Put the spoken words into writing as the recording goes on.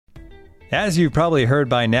As you've probably heard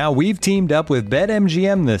by now, we've teamed up with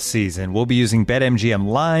BetMGM this season. We'll be using BetMGM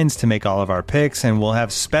lines to make all of our picks, and we'll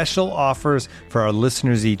have special offers for our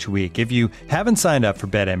listeners each week. If you haven't signed up for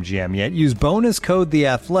BetMGM yet, use bonus code The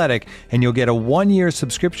Athletic, and you'll get a 1-year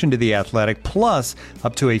subscription to The Athletic, plus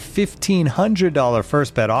up to a $1,500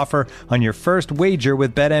 first bet offer on your first wager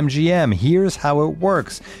with BetMGM. Here's how it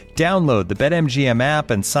works. Download the BetMGM app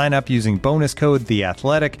and sign up using bonus code The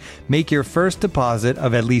Athletic. Make your first deposit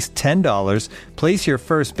of at least $10. Place your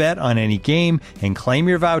first bet on any game and claim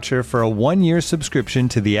your voucher for a 1-year subscription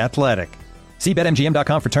to The Athletic. See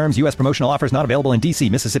BetMGM.com for terms. U.S. promotional offers not available in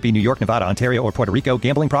D.C., Mississippi, New York, Nevada, Ontario, or Puerto Rico.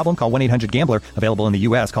 Gambling problem? Call 1-800-GAMBLER. Available in the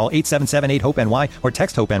U.S. Call 877-8-HOPE-NY or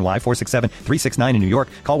text HOPE-NY 467-369 in New York.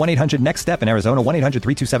 Call 1-800-NEXT-STEP in Arizona.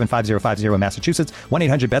 1-800-327-5050 in Massachusetts.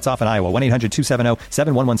 1-800-BETS-OFF in Iowa.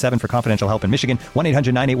 1-800-270-7117 for confidential help in Michigan.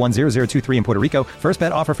 1-800-981-0023 in Puerto Rico. First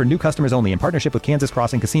bet offer for new customers only in partnership with Kansas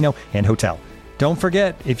Crossing Casino and Hotel. Don't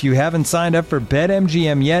forget, if you haven't signed up for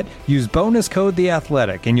BetMGM yet, use bonus code The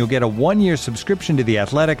Athletic, and you'll get a 1-year subscription to The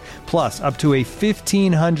Athletic, plus up to a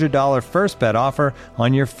 $1,500 first bet offer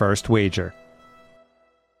on your first wager.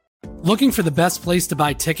 Looking for the best place to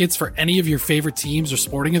buy tickets for any of your favorite teams or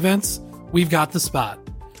sporting events? We've got the spot.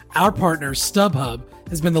 Our partner, StubHub,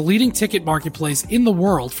 has been the leading ticket marketplace in the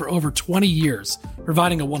world for over 20 years,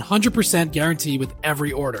 providing a 100% guarantee with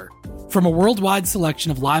every order. From a worldwide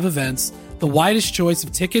selection of live events, the widest choice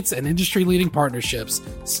of tickets and industry-leading partnerships,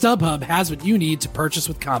 StubHub has what you need to purchase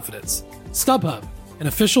with confidence. StubHub, an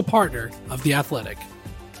official partner of The Athletic.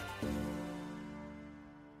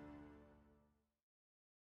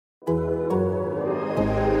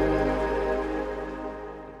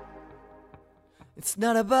 It's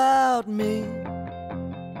not about me.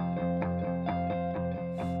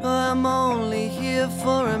 I'm only here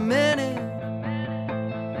for a minute,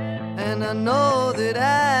 and I know that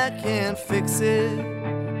I can't fix it.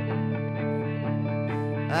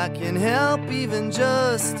 I can help even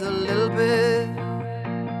just a little bit.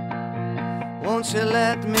 Won't you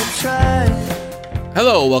let me try?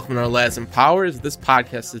 Hello, welcome to our Lads and Powers. This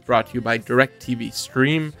podcast is brought to you by DirecTV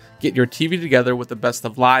Stream. Get your TV together with the best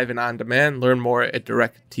of live and on-demand. Learn more at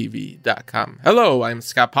directtv.com. Hello, I'm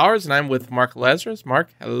Scott Powers, and I'm with Mark Lazarus. Mark,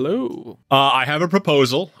 hello. I have a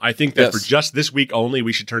proposal. I think that for just this week only,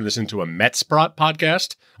 we should turn this into a Mets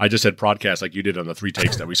podcast. I just said broadcast like you did on the 3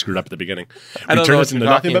 takes that we screwed up at the beginning. We turn this into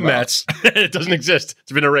nothing but Mets. It doesn't exist.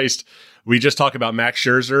 It's been erased. We just talk about Max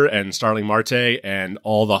Scherzer and Starling Marte and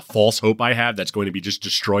all the false hope I have that's going to be just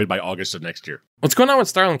destroyed by August of next year. What's going on with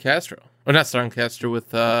Starlin Castro? Or not Starlin Castro,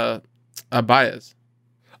 with Baez.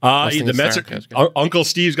 The Mets Uncle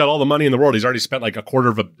Steve's got all the money in the world. He's already spent like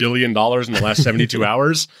 $250 million in the last 72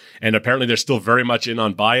 hours. And apparently they're still very much in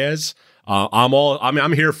on Baez.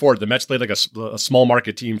 I'm here for it. The Mets played like a small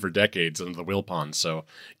market team for decades in the Wilpons. So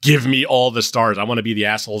give me all the stars. I want to be the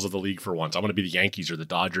assholes of the league for once. I want to be the Yankees or the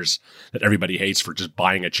Dodgers that everybody hates for just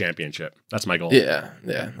buying a championship. That's my goal. Yeah.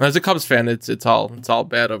 As a Cubs fan, it's all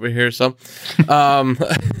bad over here. So,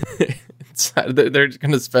 they're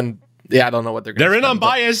going to spend. Yeah, I don't know what they're going to They're spend. in on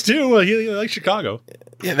Baez too. He like Chicago.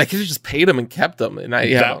 Yeah, they could have just paid him and kept him. And I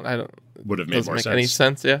don't. Would have made more sense. Any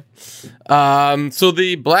sense, yeah. So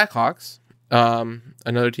the Blackhawks,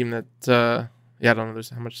 another team that, I don't know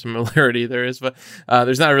how much similarity there is, but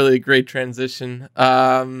there's not really a great transition.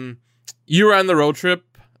 You were on the road trip,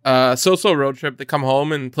 so-so road trip. They come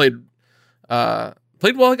home and played well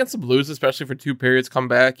against the Blues, especially for 2 periods. Come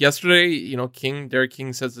back yesterday. Derek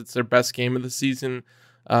King says it's their best game of the season.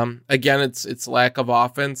 Again, it's lack of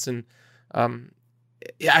offense and.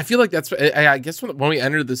 Yeah, I feel like that's. I guess when we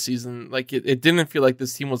entered the season, like it didn't feel like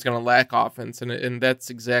this team was going to lack offense, and that's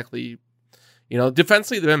exactly,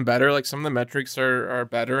 defensively they've been better. Like some of the metrics are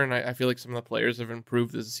better, and I feel like some of the players have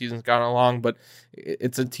improved as the season's gone along. But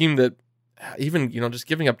it's a team that even just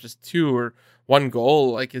giving up just 2 or 1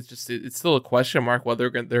 goal, like it's still a question mark whether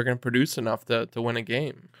they're going to produce enough to win a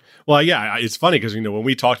game. Well, yeah, it's funny because, when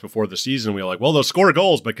we talked before the season, we were like, well, they'll score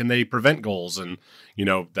goals, but can they prevent goals? And,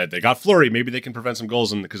 that they got Fleury, maybe they can prevent some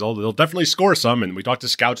goals, and because they'll definitely score some. And we talked to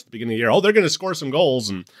scouts at the beginning of the year, they're going to score some goals.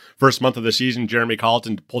 And first month of the season, Jeremy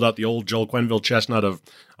Colleton pulled out the old Joel Quenneville chestnut of,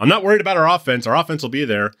 I'm not worried about our offense will be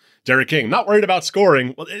there. Derek King, not worried about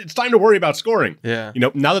scoring. Well, it's time to worry about scoring. Yeah.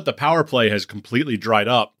 Now that the power play has completely dried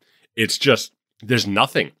up, it's just, there's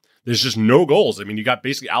nothing. There's just no goals. I mean, you got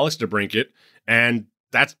basically Alex DeBrincat and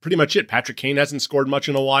that's pretty much it. Patrick Kane hasn't scored much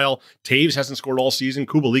in a while. Taves hasn't scored all season.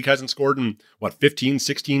 Kubalik hasn't scored in, 15,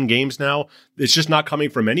 16 games now? It's just not coming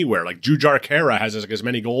from anywhere. Like, Jujhar Khaira has as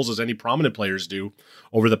many goals as any prominent players do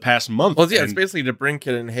over the past month. Well, yeah, it's basically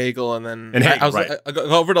DeBrincat and Hagel, and then I was right.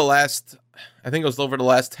 over the last, I think it was over the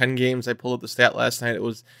last 10 games. I pulled up the stat last night. It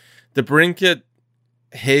was DeBrincat,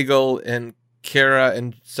 Hagel, and Khaira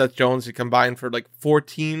and Seth Jones to combine for like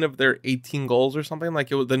 14 of their 18 goals or something.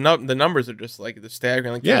 Like, it was the numbers are just like the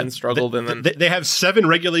staggering. Like, Kevin struggled, and then they have 7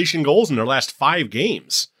 regulation goals in their last 5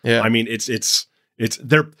 games. Yeah, I mean,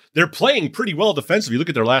 they're playing pretty well defensively. You look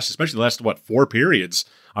at their last, especially the last 4 periods.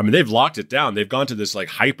 I mean, they've locked it down. They've gone to this like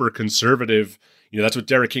hyper conservative. That's what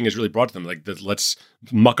Derek King has really brought to them. Like, let's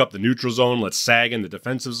muck up the neutral zone. Let's sag in the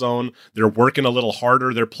defensive zone. They're working a little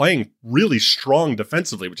harder. They're playing really strong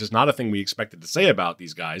defensively, which is not a thing we expected to say about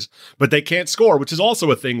these guys. But they can't score, which is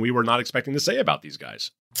also a thing we were not expecting to say about these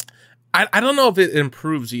guys. I don't know if it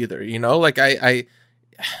improves either. Like I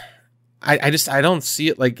don't see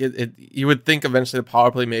it. Like it you would think eventually the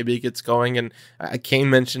power play maybe gets going, and Kane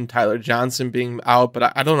mentioned Tyler Johnson being out,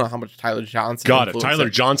 but I don't know how much Tyler Johnson. God, if Tyler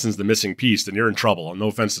Johnson's the missing piece, then you're in trouble. No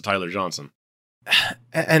offense to Tyler Johnson.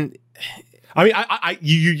 And I mean,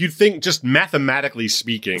 you'd think, just mathematically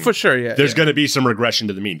speaking, for sure, yeah, there's going to be some regression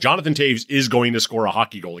to the mean. Jonathan Taves is going to score a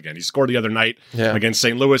hockey goal again. He scored the other night against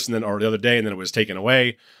St. Louis, or the other day, and then it was taken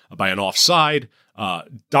away by an offside.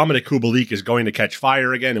 Dominic Kubalik is going to catch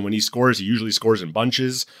fire again, and when he scores, he usually scores in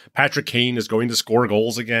bunches. Patrick Kane is going to score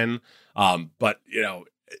goals again. But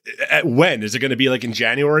when is it going to be? Like in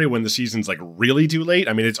January, when the season's like really too late?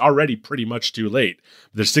 I mean, it's already pretty much too late.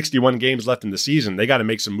 There's 61 games left in the season. They got to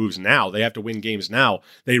make some moves now. They have to win games now.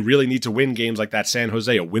 They really need to win games like that San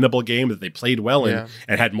Jose, a winnable game that they played well in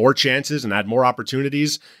and had more chances and had more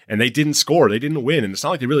opportunities, and they didn't score. They didn't win, and it's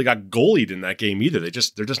not like they really got goalied in that game either. They're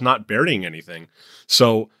just not burying anything.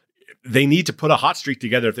 So they need to put a hot streak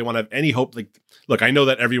together if they want to have any hope. Like, look, I know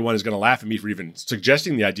that everyone is going to laugh at me for even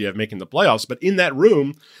suggesting the idea of making the playoffs, but in that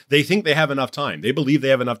room, they think they have enough time. They believe they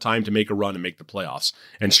have enough time to make a run and make the playoffs.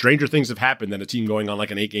 And stranger things have happened than a team going on like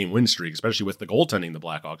an 8-game win streak, especially with the goaltending the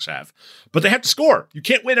Blackhawks have. But they have to score. You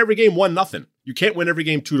can't win every game 1-0. You can't win every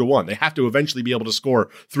game 2-1. They have to eventually be able to score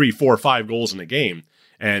 3, 4, 5 goals in a game.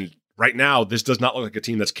 And right now, this does not look like a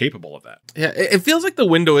team that's capable of that. Yeah, it feels like the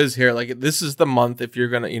window is here. Like, this is the month if you're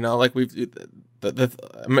gonna, like we've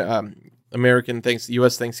American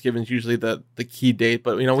U.S. Thanksgiving is usually the key date,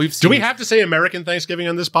 but we've seen. Do we have to say American Thanksgiving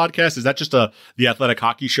on this podcast? Is that just the Athletic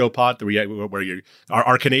Hockey Show pod that where you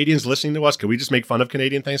are Canadians listening to us? Can we just make fun of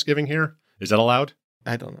Canadian Thanksgiving here? Is that allowed?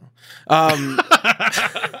 I don't know.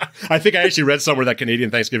 I think I actually read somewhere that Canadian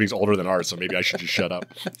Thanksgiving's older than ours, so maybe I should just shut up.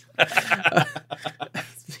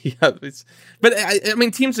 Yeah, but I mean,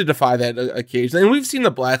 teams to defy that occasionally, and we've seen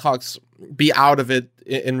the Blackhawks be out of it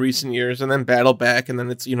in recent years, and then battle back, and then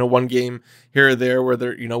it's one game here or there where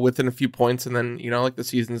they're within a few points, and then like the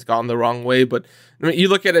season's gone the wrong way. But I mean, you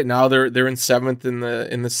look at it now; they're in 7th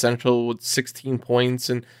in the Central with 16 points,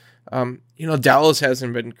 and Dallas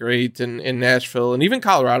hasn't been great, and in Nashville, and even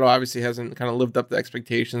Colorado obviously hasn't kind of lived up to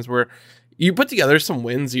expectations. Where you put together some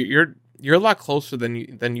wins, you're a lot closer than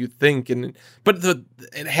you think, but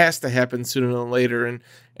it has to happen sooner than later, and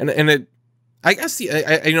it. I guess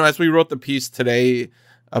as we wrote the piece today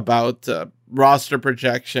about roster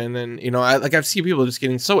projection, and I've seen people just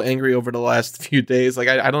getting so angry over the last few days. Like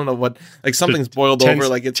I don't know what, like something's boiled over.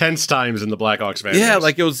 Like it's tense times in the Blackhawks fan. Yeah,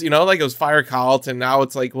 like it was it was fire Carlton. Now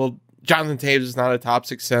it's like, well, Jonathan Taves is not a top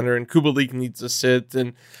 6 center, and Kubalik needs to sit,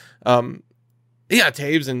 and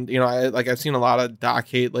Taves, and I've seen a lot of Doc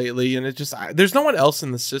hate lately, and it's just there's no one else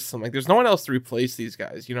in the system. Like there's no one else to replace these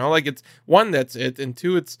guys. Like it's one, that's it, and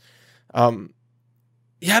two, it's I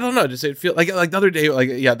don't know. Just it feel like the other day,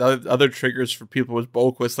 the other triggers for people was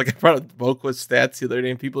Boquist. Like I brought up Boquist stats the other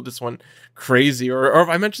day, and people just went crazy. Or if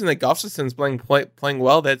I mentioned that Gustafson's playing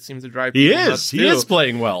well, that seems to drive people nuts too. He is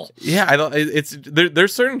playing well. Yeah, I don't. It's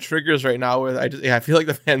there's certain triggers right now where I feel like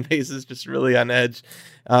the fan base is just really on edge.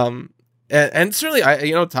 And certainly,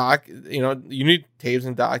 Doc, you need Taves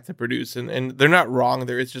and Doc to produce, and they're not wrong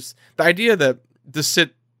there. It's just the idea that to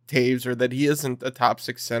sit Taves, or that he isn't a top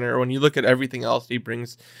 6 center when you look at everything else he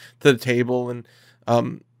brings to the table, and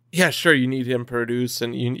sure, you need him to produce,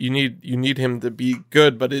 and you need him to be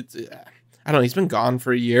good, but it's I don't know, he's been gone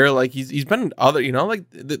for a year. Like he's been other,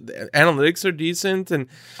 the analytics are decent, and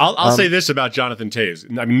I'll say this about Jonathan Taves.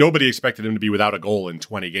 I mean, nobody expected him to be without a goal in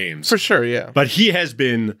 20 games for sure, yeah, but he has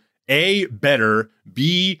been A, better,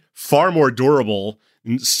 B, far more durable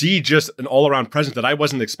see just an all-around presence that I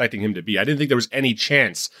wasn't expecting him to be. I didn't think there was any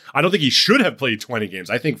chance. I don't think he should have played 20 games.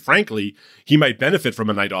 I think, frankly, he might benefit from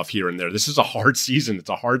a night off here and there. This is a hard season. It's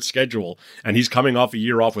a hard schedule, and he's coming off a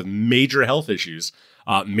year off with major health issues.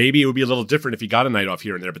 Maybe it would be a little different if he got a night off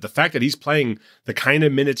here and there, but the fact that he's playing the kind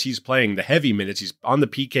of minutes he's playing, the heavy minutes, he's on the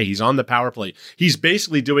PK, he's on the power play, he's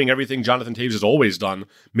basically doing everything Jonathan Toews has always done,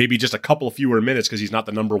 maybe just a couple fewer minutes because he's not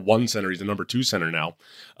the number 1 center, he's the number 2 center now.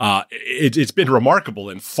 It's been remarkable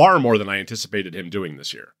and far more than I anticipated him doing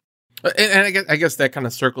this year. And I guess that kind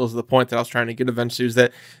of circles the point that I was trying to get eventually, is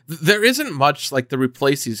that there isn't much like to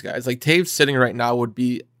replace these guys. Like Toews sitting right now would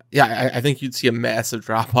be, I think you'd see a massive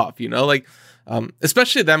drop off, like,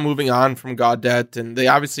 especially them moving on from Gaudette, and they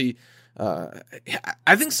obviously,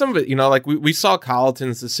 I think some of it, like we saw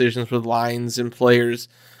Colliton's decisions with lines and players.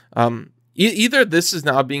 Either this is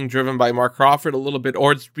now being driven by Mark Crawford a little bit,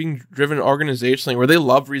 or it's being driven organizationally, where they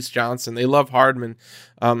love Reese Johnson, they love Hardman.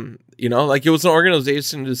 Like it was an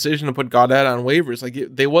organization decision to put Gaudette on waivers.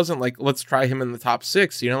 Like they wasn't like, let's try him in the top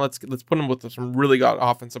 6. Let's put him with some really good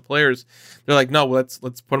offensive players. They're like, no, let's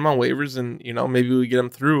put him on waivers, and maybe we get him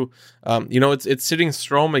through. It's sitting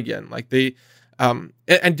Strome again. Like they.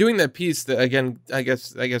 And doing that piece, that again, I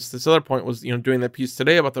guess this other point was, doing that piece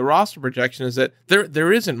today about the roster projection, is that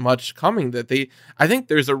there isn't much coming. That I think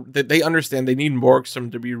that they understand they need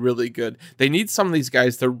Borgstrom to be really good. They need some of these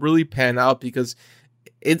guys to really pan out, because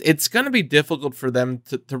it's going to be difficult for them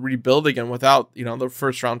to rebuild again without, the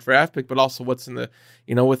first round draft pick, but also what's in the,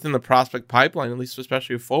 within the prospect pipeline, at least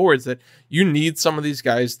especially forwards, that you need some of these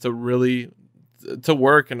guys to really to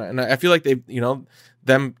work. And I feel like they,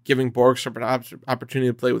 them giving Borgstrom an opportunity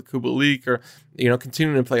to play with Kubalik, or,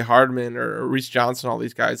 continuing to play Hardman or Reese Johnson, all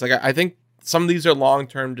these guys. Like, I think some of these are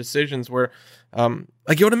long-term decisions where,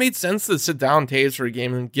 like, it would have made sense to sit down Toews for a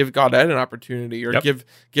game and give Gaudette an opportunity, or give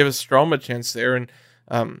a Strome a chance there. And,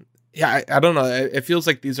 I don't know. It feels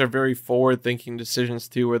like these are very forward-thinking decisions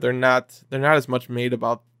too, where they're not as much made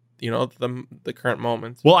about, the current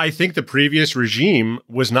moment. Well, I think the previous regime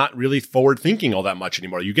was not really forward thinking all that much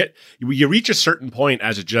anymore. You reach a certain point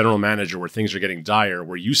as a general manager where things are getting dire,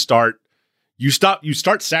 where you start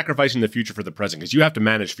sacrificing the future for the present, because you have to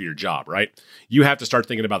manage for your job, right? You have to start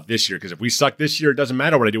thinking about this year, because if we suck this year, it doesn't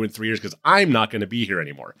matter what I do in 3 years, because I'm not going to be here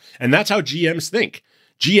anymore. And that's how GMs think.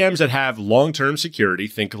 GMs that have long-term security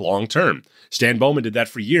think long-term. Stan Bowman did that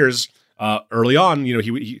for years. Early on,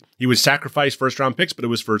 he was sacrificed first-round picks, but it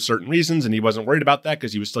was for certain reasons, and he wasn't worried about that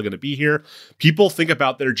because he was still going to be here. People think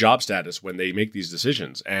about their job status when they make these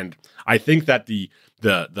decisions, and I think that the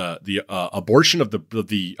abortion of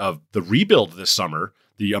the rebuild this summer,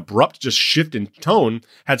 the abrupt just shift in tone,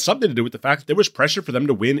 had something to do with the fact that there was pressure for them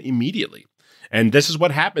to win immediately. And this is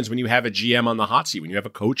what happens when you have a GM on the hot seat, when you have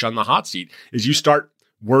a coach on the hot seat, is you start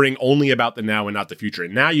worrying only about the now and not the future.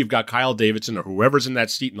 And now you've got Kyle Davidson, or whoever's in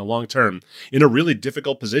that seat in the long term, in a really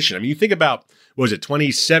difficult position. I mean, you think about,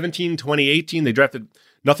 2017, 2018, they drafted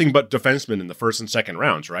nothing but defensemen in the first and second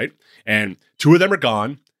rounds, right? And 2 of them are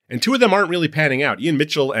gone, and 2 of them aren't really panning out. Ian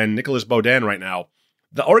Mitchell and Nicholas Baudin right now,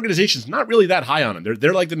 the organization's not really that high on them.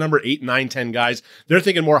 They're like the number 8, 9, 10 guys. They're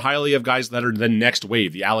thinking more highly of guys that are the next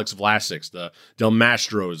wave, the Alex Vlasics, the Del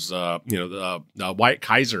Mastros, the Wyatt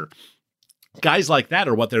Kaiser. Guys like that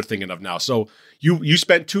are what they're thinking of now. So you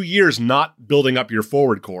spent 2 years not building up your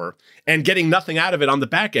forward core and getting nothing out of it on the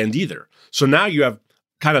back end either. So now you have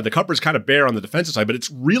the cupboard's kind of bare on the defensive side, but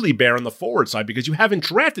it's really bare on the forward side because you haven't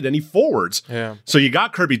drafted any forwards. Yeah. So you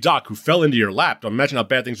got Kirby Dach, who fell into your lap. Don't imagine how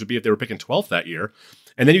bad things would be if they were picking 12th that year.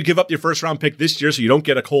 And then you give up your first round pick this year, so you don't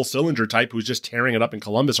get a Cole Sillinger type who's just tearing it up in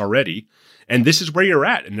Columbus already. And this is where you're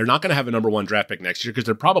at. And they're not going to have a number 1 draft pick next year because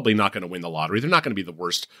they're probably not going to win the lottery. They're not going to be the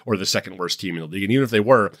worst or the second worst team in the league. And even if they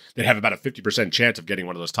were, they'd have about a 50% chance of getting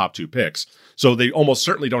one of those top 2 picks. So they almost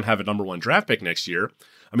certainly don't have a number 1 draft pick next year.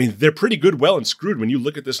 I mean, they're pretty good, well, and screwed when you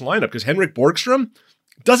look at this lineup, because Henrik Borgstrom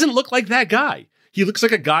doesn't look like that guy. He looks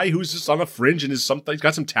like a guy who's just on a fringe and he's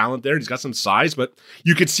got some talent there. He's got some size, but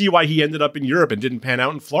you could see why he ended up in Europe and didn't pan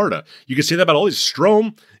out in Florida. You could say that about all these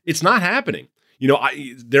Strome. It's not happening.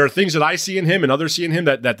 There are things that I see in him and others see in him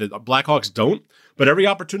that the Blackhawks don't. But every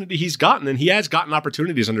opportunity he's gotten, and he has gotten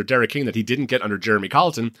opportunities under Derek King that he didn't get under Jeremy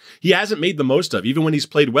Colliton, he hasn't made the most of. Even when he's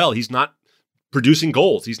played well, he's not producing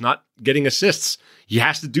goals. He's not getting assists. He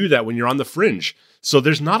has to do that when you're on the fringe. So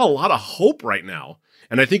there's not a lot of hope right now.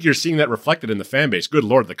 And I think you're seeing that reflected in the fan base. Good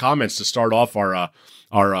Lord, the comments to start off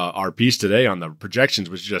our piece today on the projections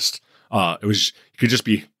was just it could just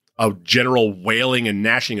be a general wailing and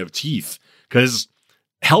gnashing of teeth, because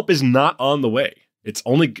help is not on the way.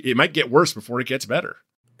 It might get worse before it gets better.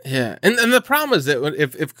 Yeah, and the problem is that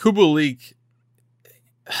if Kubalik,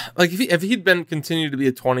 like if he'd been continued to be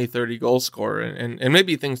a 20, 30 goal scorer and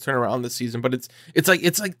maybe things turn around this season, but it's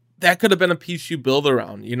like that could have been a piece you build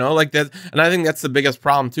around, like that. And I think that's the biggest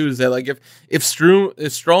problem too, is that like if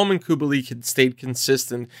Strome and Kubalik had stayed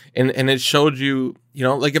consistent and it showed you,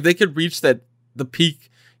 like if they could reach the peak,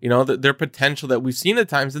 their potential that we've seen at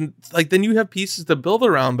times, and like then you have pieces to build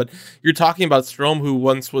around. But you're talking about Strome, who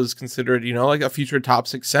once was considered, like a future top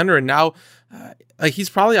 6 center, and now like he's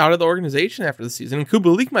probably out of the organization after the season. And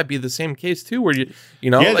Kubalik might be the same case too, where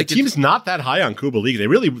the team's not that high on Kubalik. They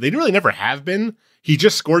really never have been. He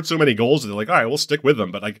just scored so many goals that they're like, all right, we'll stick with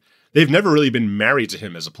him. But like they've never really been married to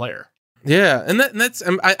him as a player. Yeah, and that's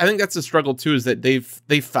I think that's the struggle too, is that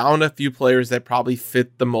they found a few players that probably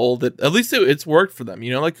fit the mold. That at least it's worked for them.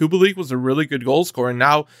 Like Kubalik was a really good goal scorer, and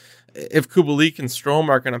now if Kubalik and Strome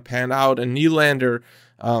are going to pan out, and Nylander,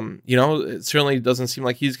 it certainly doesn't seem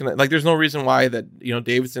like he's gonna, like. There's no reason why that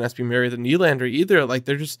Davidson has to be married to Nylander either. Like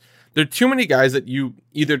there are too many guys that you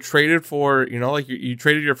either traded for, like you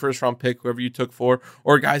traded your first round pick, whoever you took for,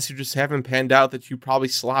 or guys who just haven't panned out that you probably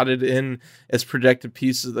slotted in as projected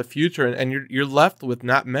pieces of the future. And you're left with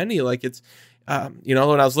not many. Like it's, when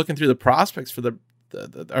I was looking through the prospects for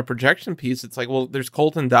our projection piece, it's like, well, there's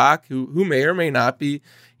Colton Dach, who may or may not be,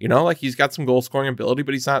 like he's got some goal scoring ability,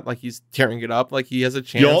 but he's not like he's tearing it up. Like he has a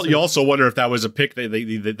chance. You also wonder if that was a pick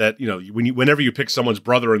that whenever you pick someone's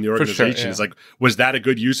brother in the organization, sure, yeah. It's like, was that a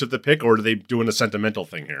good use of the pick, or are they doing a sentimental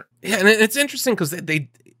thing here? Yeah, and it's interesting because they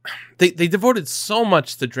devoted so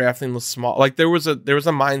much to drafting the small. Like there was a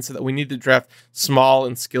mindset that we need to draft small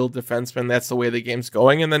and skilled defensemen. That's the way the game's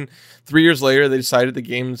going. And then 3 years later, they decided the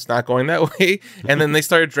game's not going that way, and then they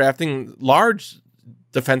started drafting large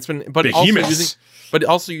defensemen, but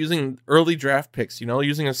also using early draft picks.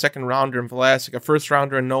 Using a second rounder in Vlasic, a first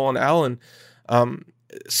rounder in Nolan Allen.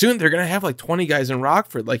 Soon they're going to have like 20 guys in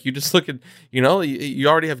Rockford. Like you just look at, you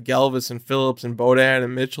already have Galvis and Phillips and Bodan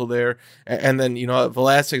and Mitchell there. And then,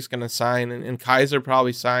 Vlasic's going to sign and Kaiser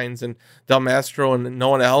probably signs, and Del Mastro and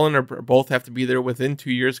Nolan Allen both have to be there within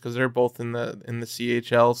 2 years because they're both in the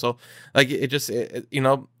CHL. So like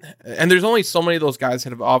and there's only so many of those guys that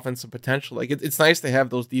have offensive potential. Like it's nice to have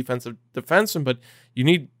those defensive defensemen, but you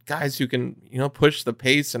need guys who can, push the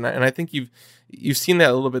pace. And I think you've seen that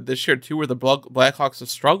a little bit this year too, where the Blackhawks have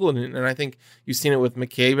struggled, and I think you've seen it with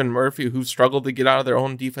McCabe and Murphy, who've struggled to get out of their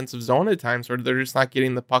own defensive zone at times, or they're just not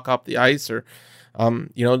getting the puck up the ice, or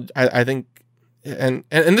I think, and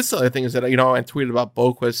this other thing is that I tweeted about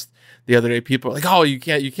Boquist the other day. People are like, oh, you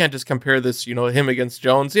can't just compare this, him against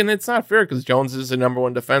Jones, and it's not fair because Jones is the number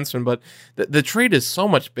one defenseman, but the trade is so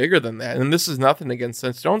much bigger than that. And this is nothing against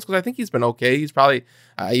Seth Jones, because I think he's been okay. He's probably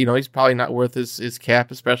he's probably not worth his cap,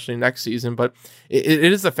 especially next season. But it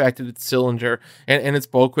is the fact that it's Sillinger and it's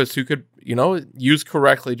Boquist, who could use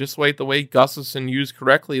correctly, just the way Gustafsson used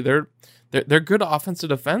correctly. They're good offensive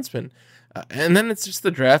defensemen, and then it's just the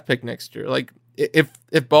draft pick next year. Like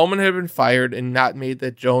if Bowman had been fired and not made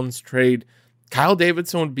that Jones trade, Kyle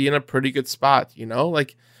Davidson would be in a pretty good spot. You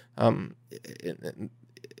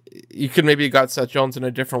could maybe have got Seth Jones in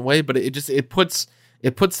a different way, but it puts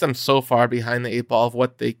them so far behind the 8 ball of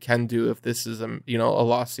what they can do if this is a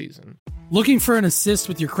lost season. Looking for an assist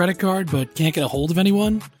with your credit card but can't get a hold of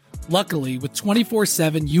anyone? Luckily, with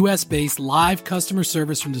 24/7 US-based live customer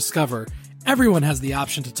service from Discover, everyone has the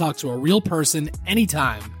option to talk to a real person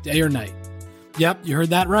anytime, day or night. Yep, you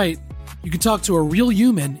heard that right. You can talk to a real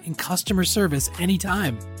human in customer service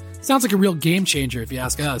anytime. Sounds like a real game changer if you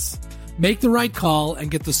ask us. Make the right call and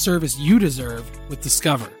get the service you deserve with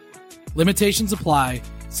Discover. Limitations apply.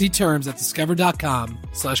 See terms at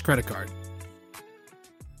discover.com/creditcard.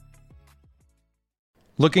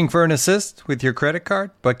 Looking for an assist with your credit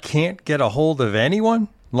card but can't get a hold of anyone?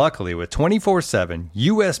 Luckily, with 24/7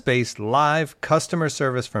 US-based live customer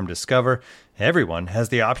service from Discover, everyone has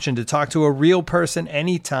the option to talk to a real person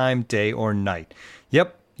anytime, day or night.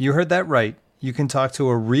 Yep, you heard that right. You can talk to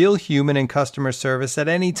a real human in customer service at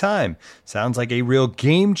any time. Sounds like a real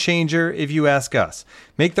game changer if you ask us.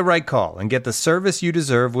 Make the right call and get the service you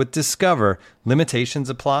deserve with Discover. Limitations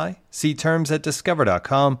apply. See terms at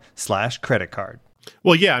discover.com/creditcard.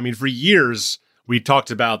 Well, yeah, I mean, for years we talked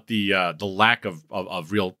about the lack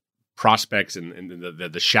of real prospects and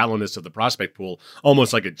the shallowness of the prospect pool,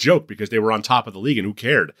 almost like a joke, because they were on top of the league and who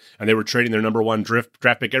cared? And they were trading their number one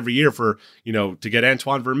draft pick every year for, to get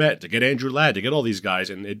Antoine Vermette, to get Andrew Ladd, to get all these guys.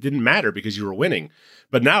 And it didn't matter because you were winning.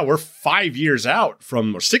 But now we're 5 years out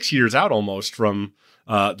or 6 years out almost from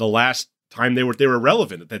the last time they were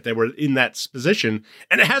relevant, that they were in that position.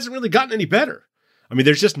 And it hasn't really gotten any better. I mean,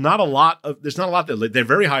 there's not a lot that they're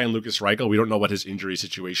very high on Lucas Reichel. We don't know what his injury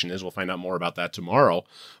situation is. We'll find out more about that tomorrow,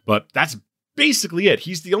 but that's basically it.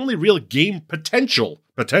 He's the only real game potential,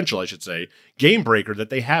 I should say, game breaker that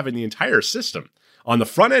they have in the entire system. On the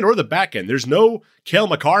front end or the back end, there's no Cale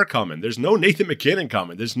Makar coming. There's no Nathan McKinnon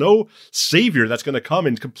coming. There's no savior that's going to come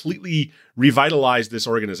and completely revitalize this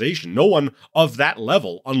organization. No one of that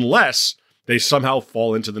level, unless they somehow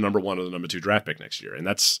fall into the number 1 or the number 2 draft pick next year. And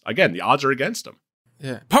that's, again, the odds are against them.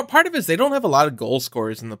 Yeah, part of it is they don't have a lot of goal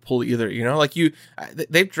scorers in the pool either. You know, like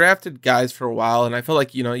they've drafted guys for a while, and I feel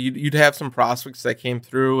like, you know, you'd have some prospects that came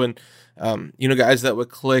through, and you know, guys that would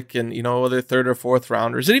click, and, you know, whether 3rd or 4th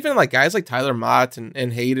rounders, and even like guys like Tyler Mott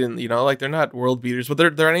and Hayden. You know, like they're not world beaters, but they're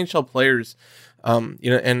NHL players. You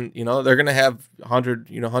know, and, you know, they're going to have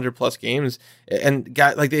 100 plus games, and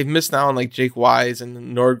like they've missed out on like Jake Wise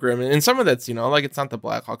and Nordgren, and some of that's, you know, like it's not the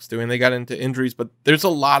Blackhawks doing, they got into injuries, but there's a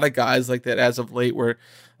lot of guys like that as of late where,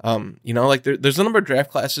 you know, like there's a number of draft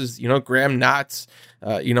classes, you know, Graham Knotts,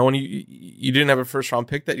 you know, when you didn't have a 1st round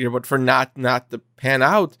pick that year, but for not to pan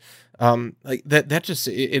out, like that just,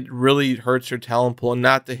 it really hurts your talent pool, and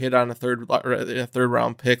not to hit on a third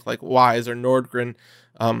round pick like Wise or Nordgren.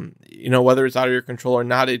 You know, whether it's out of your control or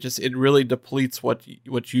not, it really depletes what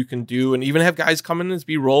you can do, and even have guys come in as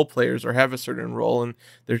be role players or have a certain role, and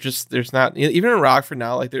there's not, even in Rockford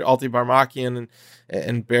now, like they're Alti Barmakian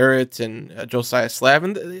and Barrett and Josiah Slav,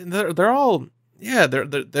 and they're all, yeah,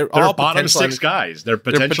 they're all bottom 6 guys. They're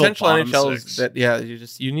potential bottom NHLs 6. that, yeah,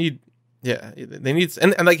 you need. Yeah, they need,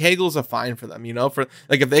 and like Hagel's a fine for them, you know, for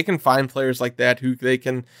like if they can find players like that who they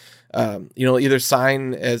can, you know, either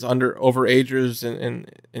sign as overagers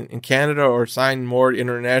in Canada or sign more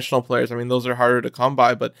international players. I mean, those are harder to come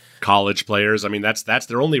by, but college players, I mean, that's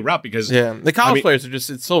their only route, because the college players are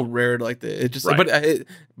just, it's so rare. Like right.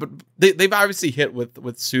 but they've obviously hit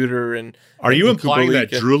with Suter and. Are you implying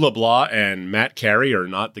that Drew LeBlanc and Matt Carey are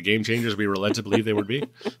not the game changers we were led to believe they would be?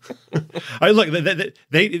 I look,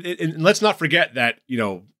 and let's not forget that, you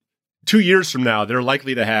know, 2 years from now, they're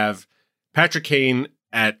likely to have Patrick Kane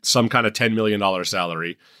at some kind of $10 million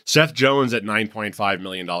salary, Seth Jones at $9.5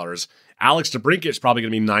 million. Alex DeBrincat is probably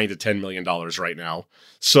going to be $9 to $10 million right now.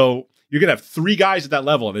 So you're going to have 3 guys at that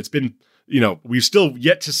level. And it's been, you know, we've still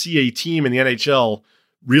yet to see a team in the NHL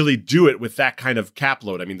really do it with that kind of cap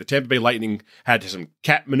load. I mean, the Tampa Bay Lightning had some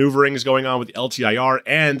cap maneuverings going on with the LTIR,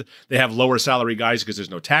 and they have lower salary guys because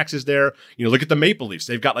there's no taxes there. You know, look at the Maple Leafs.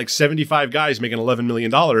 They've got like 75 guys making $11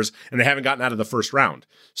 million, and they haven't gotten out of the 1st round.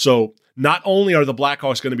 So not only are the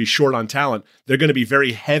Blackhawks going to be short on talent, they're going to be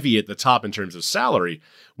very heavy at the top in terms of salary,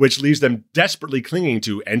 which leaves them desperately clinging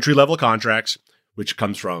to entry-level contracts, which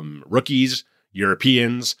comes from rookies,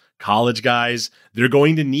 Europeans, college guys. They're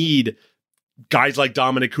going to need guys like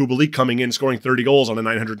Dominic Kubalik coming in, scoring 30 goals on a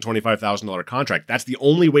 $925,000 contract. That's the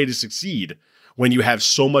only way to succeed when you have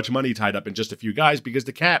so much money tied up in just a few guys, because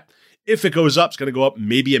the cap, if it goes up, is going to go up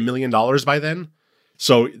maybe $1 million by then.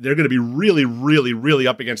 So they're going to be really, really, really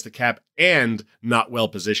up against the cap and not well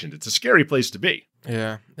positioned. It's a scary place to be.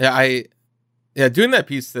 Yeah. Doing that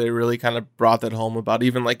piece today really kind of brought that home about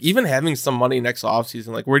even having some money next offseason.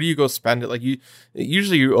 Like, where do you go spend it? Like,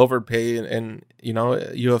 usually you overpay and you know,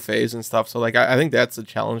 UFAs and stuff. So like, I think that's a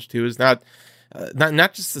challenge too, is not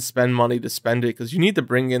just to spend money to spend it, because you need to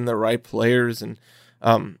bring in the right players. And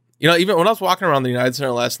you know, even when I was walking around the United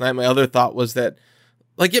Center last night, my other thought was that,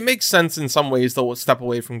 like, it makes sense in some ways to step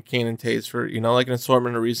away from Kane and Toews for, you know, like an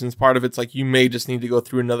assortment of reasons. Part of it's like you may just need to go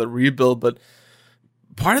through another rebuild, but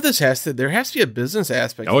part of this there has to be a business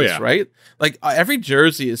aspect to this, right? Like, every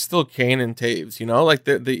jersey is still Kane and Toews, you know, like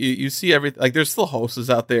you see everything, like there's still hostess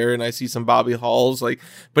out there, and I see some Bobby Halls, like,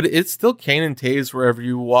 but it's still Kane and Toews wherever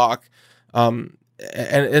you walk.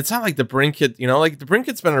 And it's not like DeBrincat, you know, like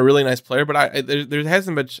DeBrincat's been a really nice player, but there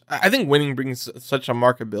hasn't been. I think winning brings such a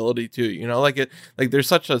markability too, you know, like there's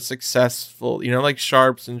such a successful, you know, like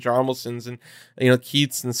Sharps and Jarmelsons and, you know,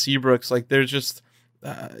 Keats and Seabrooks, like there's just,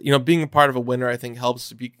 you know, being a part of a winner, I think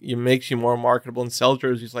helps it makes you more marketable and sell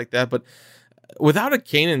jerseys like that. But without a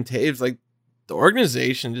Kane and Toews, like, the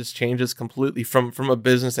organization just changes completely from a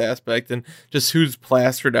business aspect, and just who's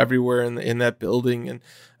plastered everywhere in that building. And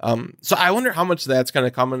so I wonder how much that's going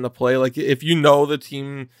to come into play. Like, if you know the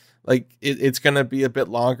team, like it's going to be a bit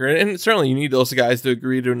longer, and certainly you need those guys to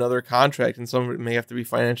agree to another contract, and some of it may have to be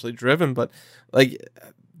financially driven, but like,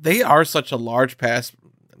 they are such a large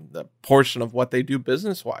portion of what they do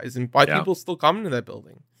business wise, and why people still come into that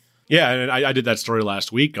building. Yeah, and I did that story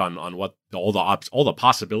last week on what all the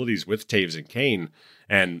possibilities with Toews and Kane,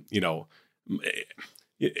 and you know,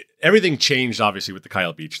 everything changed obviously with the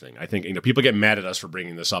Kyle Beach thing. I think, people get mad at us for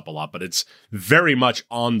bringing this up a lot, but it's very much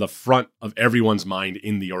on the front of everyone's mind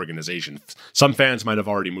in the organization. Some fans might have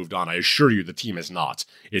already moved on. I assure you the team has not.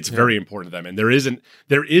 It's very important to them. And there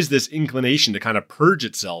is this inclination to kind of purge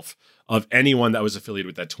itself of anyone that was affiliated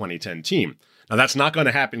with that 2010 team. Now that's not going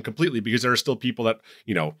to happen completely because there are still people that,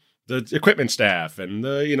 the equipment staff and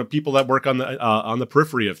the people that work on the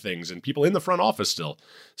periphery of things and people in the front office still.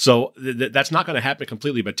 So that's not going to happen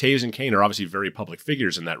completely. But Toews and Kane are obviously very public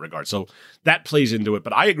figures in that regard. So that plays into it.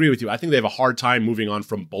 But I agree with you. I think they have a hard time moving on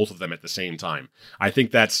from both of them at the same time. I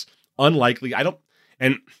think that's unlikely. I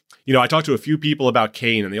talked to a few people about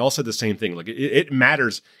Kane, and they all said the same thing. Like, it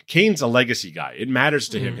matters. Kane's a legacy guy. It matters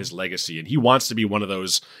to him, his legacy, and he wants to be one of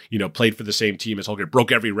those, played for the same team as Holger,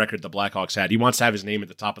 broke every record the Blackhawks had. He wants to have his name at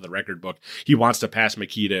the top of the record book. He wants to pass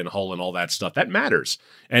Makita and Hull and all that stuff. That matters,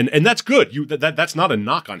 and that's good. That's not a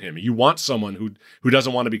knock on him. You want someone who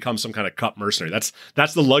doesn't want to become some kind of cup mercenary.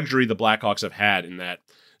 That's the luxury the Blackhawks have had in that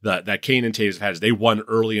Kane and Toews have had. Is they won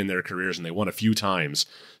early in their careers, and they won a few times.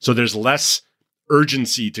 So there's less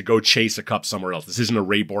urgency to go chase a cup somewhere else. This isn't a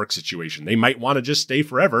Ray Bourque situation. They might want to just stay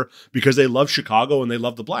forever because they love Chicago and they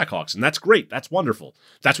love the Blackhawks. And that's great. That's wonderful.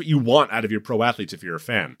 That's what you want out of your pro athletes if you're a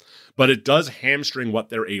fan. But it does hamstring what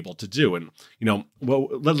they're able to do. And,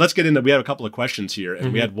 let's get into, we have a couple of questions here.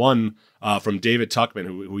 And we had one from David Tuckman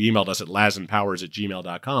who emailed us at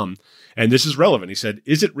lazandpowers@gmail.com. And this is relevant. He said,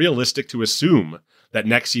 is it realistic to assume that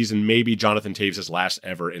next season may be Jonathan Toews' last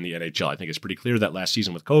ever in the NHL? I think it's pretty clear that last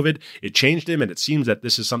season with COVID, it changed him, and it seems that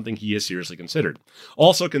this is something he has seriously considered.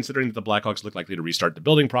 Also, considering that the Blackhawks look likely to restart the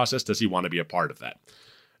building process, does he want to be a part of that?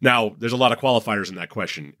 Now, there's a lot of qualifiers in that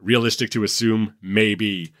question. Realistic to assume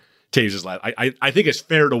maybe Toews' last. I think it's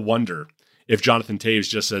fair to wonder if Jonathan Toews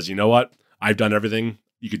just says, you know what, I've done everything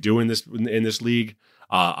you could do in this league.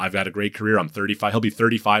 I've had a great career. I'm 35. He'll be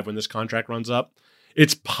 35 when this contract runs up.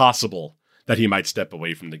 It's possible that he might step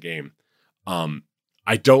away from the game.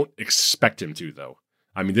 I don't expect him to, though.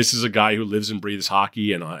 I mean, this is a guy who lives and breathes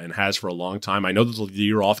hockey and has for a long time. I know that the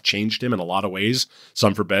year off changed him in a lot of ways,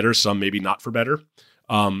 some for better, some maybe not for better,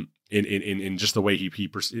 in just the way he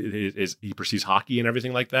perceives hockey and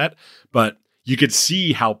everything like that. But you could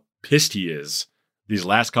see how pissed he is these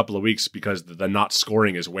last couple of weeks because the not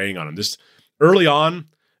scoring is weighing on him. This early on,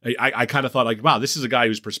 I kind of thought like, wow, this is a guy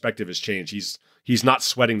whose perspective has changed. He's not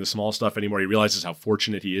sweating the small stuff anymore. He realizes how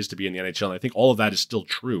fortunate he is to be in the NHL. And I think all of that is still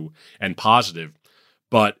true and positive,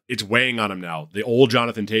 but it's weighing on him now. The old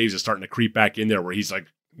Jonathan Toews is starting to creep back in there where he's like,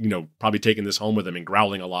 probably taking this home with him and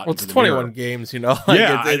growling a lot. Well, it's 21 games,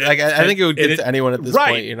 I think it would get to anyone at this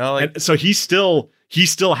point, And so he still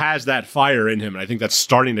has that fire in him. And I think that's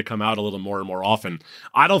starting to come out a little more and more often.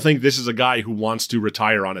 I don't think this is a guy who wants to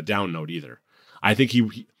retire on a down note either. I think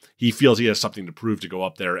he feels he has something to prove to go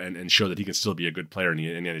up there and show that he can still be a good player in the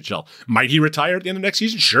NHL. Might he retire at the end of next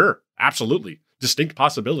season? Sure. Absolutely. Distinct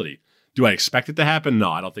possibility. Do I expect it to happen? No,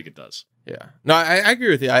 I don't think it does. Yeah. No, I agree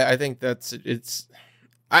with you. I think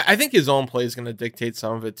I think his own play is going to dictate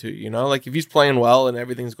some of it too. Like if he's playing well and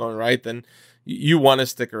everything's going right, then you want to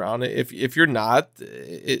stick around. If you're not,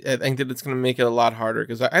 I think that it's going to make it a lot harder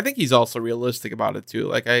because I think he's also realistic about it too.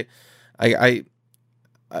 Like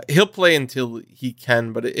he'll play until he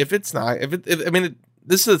can, but if it's not,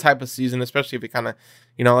 this is the type of season, especially if it kind of,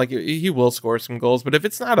 he will score some goals. But if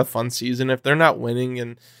it's not a fun season, if they're not winning,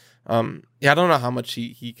 and I don't know how much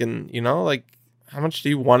he can, how much do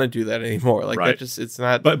you want to do that anymore? Like right. It's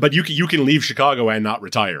not. But you can leave Chicago and not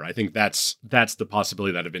retire. I think that's the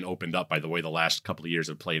possibility that have been opened up by the way the last couple of years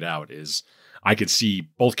have played out. Is I could see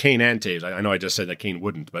both Kane and Toews. I know I just said that Kane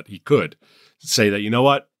wouldn't, but he could say that, you know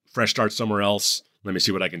what, fresh start somewhere else. Let me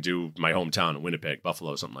see what I can do in my hometown, Winnipeg,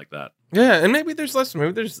 Buffalo, something like that. Yeah, and maybe there's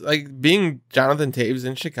like being Jonathan Toews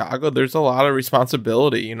in Chicago, there's a lot of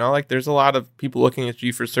responsibility, like there's a lot of people looking at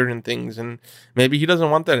you for certain things, and maybe he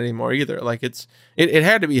doesn't want that anymore either. Like it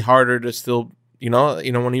had to be harder to still,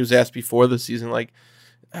 when he was asked before the season, like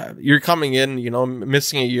you're coming in,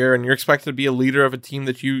 missing a year, and you're expected to be a leader of a team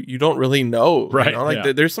that you don't really know.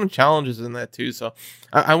 Right. There's some challenges in that too. So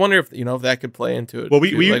I wonder if, if that could play into it. Well,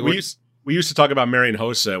 we used to talk about Marian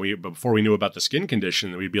Hossa before we knew about the skin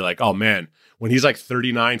condition. We'd be like, oh, man, when he's like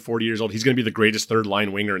 39, 40 years old, he's going to be the greatest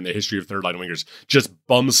third-line winger in the history of third-line wingers. Just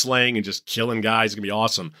bum-slaying and just killing guys. It's going to be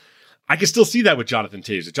awesome. I can still see that with Jonathan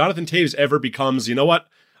Toews. If Jonathan Toews ever becomes, you know what,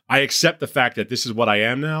 I accept the fact that this is what I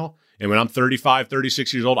am now, And when I'm 35,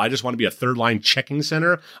 36 years old, I just want to be a third line checking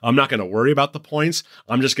center. I'm not going to worry about the points.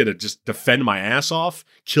 I'm just going to just defend my ass off,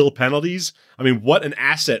 kill penalties. I mean, what an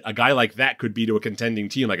asset a guy like that could be to a contending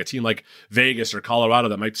team, like a team like Vegas or Colorado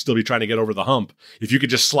that might still be trying to get over the hump. If you could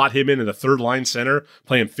just slot him in the third line center,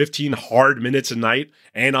 playing 15 hard minutes a night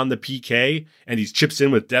and on the PK, and he chips in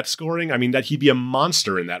with depth scoring, I mean, that he'd be a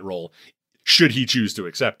monster in that role, should he choose to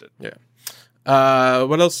accept it. Yeah.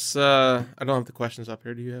 What else? I don't have the questions up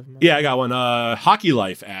here. Do you have them? Yeah, I got one. Hockey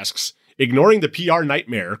Life asks, ignoring the PR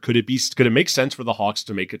nightmare, could it make sense for the Hawks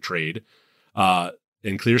to make a trade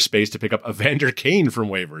in clear space to pick up Evander Kane from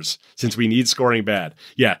waivers since we need scoring bad?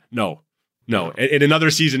 Yeah, no. In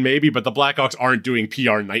another season, maybe, but the Blackhawks aren't doing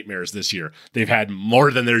PR nightmares this year. They've had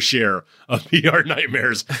more than their share of PR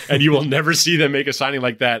nightmares, and you will never see them make a signing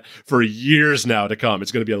like that for years now to come.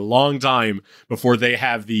 It's going to be a long time before they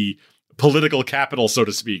have the political capital, so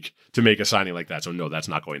to speak, to make a signing like that. So no, that's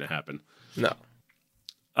not going to happen. No.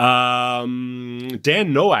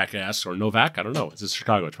 Dan Novak asks, or Novak, I don't know. It's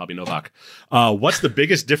Chicago. It's probably Novak. What's the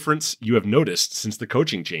biggest difference you have noticed since the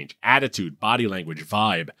coaching change? Attitude, body language,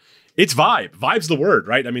 vibe. It's vibe. Vibe's the word,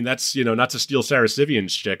 right? I mean, that's, not to steal Sarah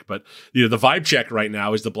Sivian's chick, but the vibe check right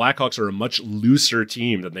now is the Blackhawks are a much looser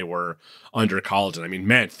team than they were under Colleton. I mean,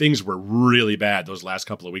 man, things were really bad those last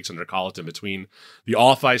couple of weeks under Colleton, between the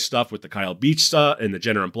off-ice stuff with the Kyle Beach stuff and the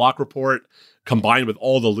Jenner and Block report, combined with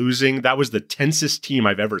all the losing. That was the tensest team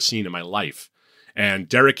I've ever seen in my life. And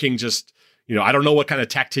Derek King just, I don't know what kind of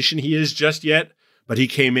tactician he is just yet, but he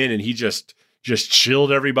came in and he just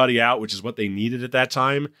chilled everybody out, which is what they needed at that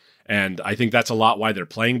time. And I think that's a lot why they're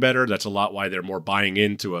playing better. That's a lot why they're more buying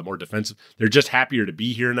into a more defensive. They're just happier to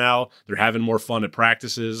be here now. They're having more fun at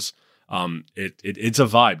practices. It's a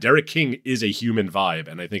vibe. Derek King is a human vibe,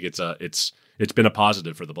 and I think it's been a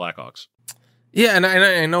positive for the Blackhawks. Yeah, and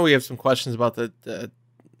I know we have some questions about the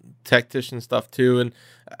tactician stuff too, and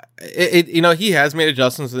he has made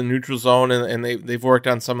adjustments to the neutral zone, and they've worked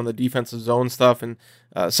on some of the defensive zone stuff and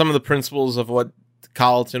some of the principles of what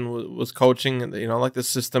Colleton was coaching. And like the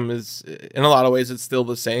system is, in a lot of ways, it's still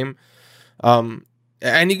the same.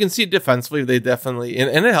 And you can see defensively, they definitely,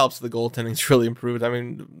 and it helps the goaltending's really improved. I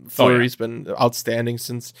mean, Fleury's been outstanding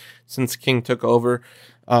since King took over.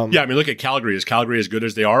 I mean, look at Calgary. Is Calgary as good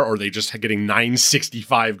as they are, or are they just getting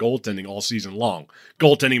 .965 goaltending all season long?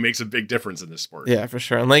 Goaltending makes a big difference in this sport. Yeah, for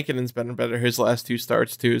sure. And Lankkonen's been better his last two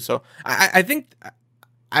starts too. So I think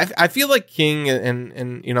I feel like King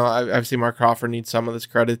and obviously Mark Crawford needs some of this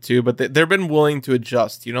credit too, but they've been willing to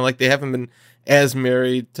adjust. Like they haven't been as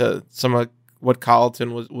married to some of what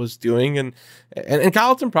Colleton was doing, and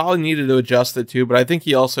Colleton probably needed to adjust it too. But I think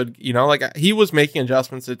he also, he was making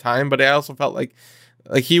adjustments at the time, but I also felt like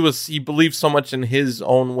he believed so much in his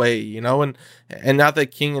own way, and not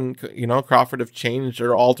that King and Crawford have changed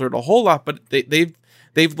or altered a whole lot, but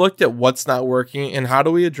they've looked at what's not working and how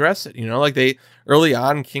do we address it. Like they early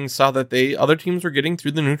on, King saw that other teams were getting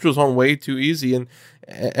through the neutral zone way too easy,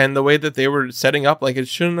 and the way that they were setting up, like it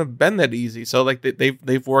shouldn't have been that easy. So like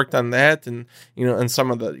they've worked on that, and and some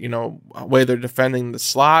of the way they're defending the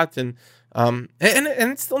slot, and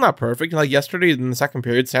it's still not perfect. Like yesterday in the second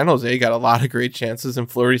period, San Jose got a lot of great chances and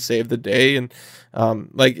Fleury saved the day. And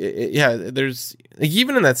there's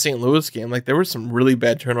even in that St. Louis game, like there were some really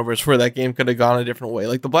bad turnovers where that game could have gone a different way.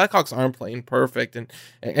 Like the Blackhawks aren't playing perfect,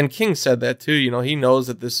 and King said that too. He knows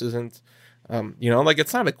that this isn't. Like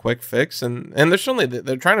it's not a quick fix, and they're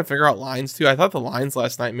trying to figure out lines too. I thought the lines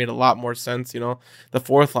last night made a lot more sense. The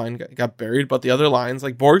fourth line got buried, but the other lines,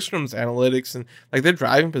 like Borgstrom's analytics and like they're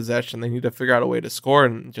driving possession, they need to figure out a way to score,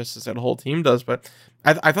 and just as that whole team does. But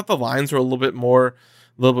I thought the lines were a little bit more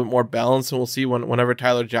balanced, and we'll see whenever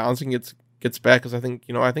Tyler Johnson gets back, because I think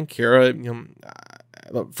Kira,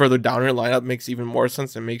 further down your lineup makes even more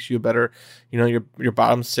sense and makes you a better, your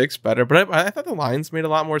bottom six better. But I thought the lines made a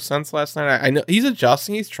lot more sense last night. I know he's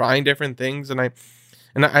adjusting, he's trying different things, and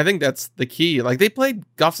I think that's the key. Like they played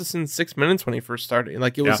Gustafsson 6 minutes when he first started.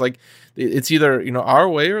 Like it was like it's either our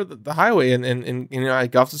way or the highway. And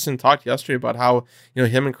Gustafsson talked yesterday about how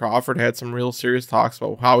him and Crawford had some real serious talks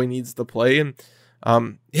about how he needs to play, and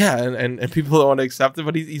people don't want to accept it,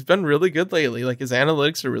 but he's been really good lately. Like his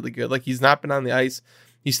analytics are really good. Like he's not been on the ice.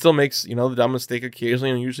 He still makes, the dumb mistake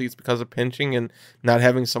occasionally, and usually it's because of pinching and not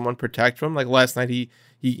having someone protect him. Like last night,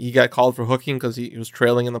 he got called for hooking because he was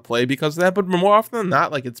trailing in the play because of that. But more often than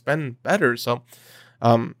not, like it's been better. So,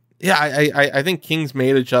 I think King's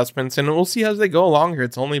made adjustments, and we'll see as they go along here.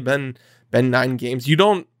 It's only been 9 games.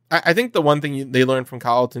 I think the one thing they learned from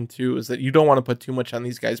Colleton too is that you don't want to put too much on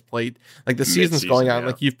these guys' plate. Like the season's going on,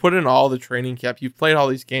 like you've put in all the training camp, you've played all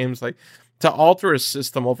these games, like to alter a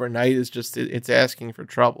system overnight is just it's asking for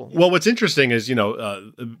trouble. Well, what's interesting is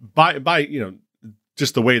by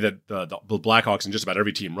just the way that the Blackhawks and just about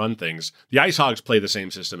every team run things, the Ice Hogs play the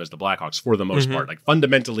same system as the Blackhawks for the most part. Like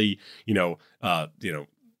fundamentally,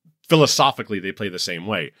 philosophically, they play the same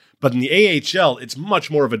way. But in the AHL, it's much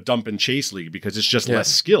more of a dump and chase league because it's just less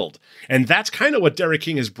skilled. And that's kind of what Derek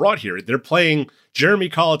King has brought here. They're playing Jeremy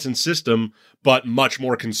Colliton's system, but much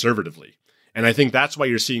more conservatively. And I think that's why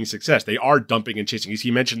you're seeing success. They are dumping and chasing.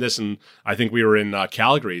 He mentioned this, and I think we were in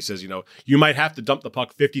Calgary. He says, you might have to dump the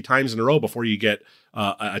puck 50 times in a row before you get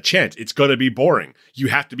a chance. It's going to be boring. You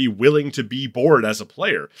have to be willing to be bored as a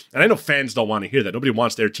player. And I know fans don't want to hear that. Nobody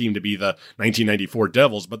wants their team to be the 1994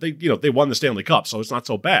 Devils, but they won the Stanley Cup, so it's not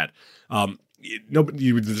so bad.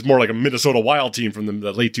 It's more like a Minnesota Wild team from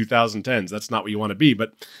the late 2010s. That's not what you want to be,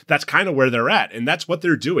 but that's kind of where they're at, and that's what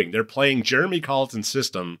they're doing. They're playing Jeremy Colliton's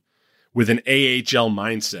system with an AHL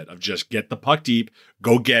mindset of just get the puck deep,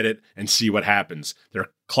 go get it, and see what happens. They're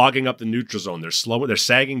clogging up the neutral zone. They're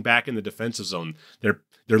sagging back in the defensive zone. They're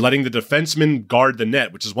letting the defensemen guard the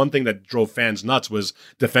net, which is one thing that drove fans nuts, was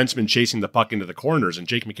defensemen chasing the puck into the corners. And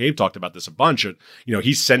Jake McCabe talked about this a bunch.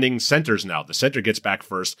 He's sending centers now. The center gets back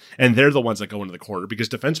first, and they're the ones that go into the corner because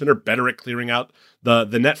defensemen are better at clearing out the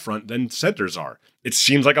net front than centers are. It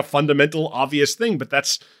seems like a fundamental, obvious thing, but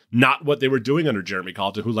that's not what they were doing under Jeremy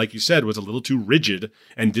Colliton, who, like you said, was a little too rigid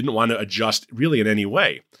and didn't want to adjust really in any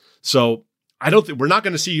way. So I don't think we're not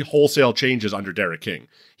going to see wholesale changes under Derek King.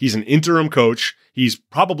 He's an interim coach. He's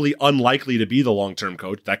probably unlikely to be the long-term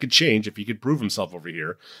coach. That could change if he could prove himself over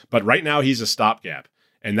here. But right now he's a stopgap.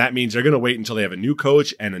 And that means they're going to wait until they have a new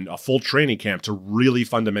coach and a full training camp to really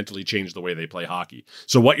fundamentally change the way they play hockey.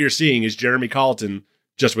 So what you're seeing is Jeremy Colliton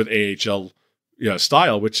just with AHL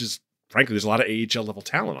style, which is, frankly, there's a lot of AHL level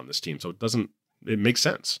talent on this team. So it makes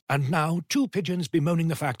sense. And now, two pigeons bemoaning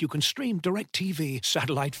the fact you can stream DirecTV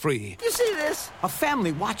satellite-free. You see this? A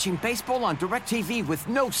family watching baseball on DirecTV with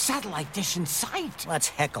no satellite dish in sight. Let's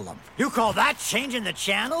heckle them. You call that changing the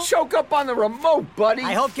channel? Choke up on the remote, buddy.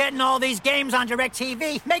 I hope getting all these games on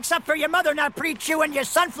DirecTV makes up for your mother not pre-chewing your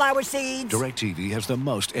sunflower seeds. DirecTV has the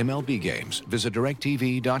most MLB games. Visit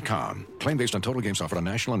DirecTV.com. Claim based on total games offered on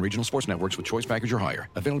national and regional sports networks with choice package or higher.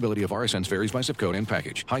 Availability of RSNs varies by zip code and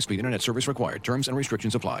package. High-speed internet service required. Terms and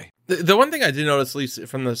restrictions apply. The one thing I did notice, at least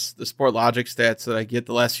from the Sport Logic stats that I get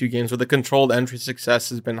the last few games, where the controlled entry success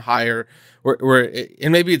has been higher,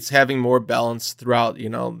 and maybe it's having more balance throughout, the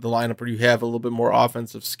lineup, where you have a little bit more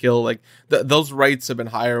offensive skill. Like those rates have been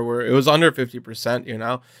higher, where it was under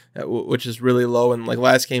 50%, which is really low. And like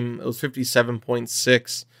last game, it was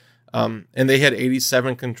 57.6, and they had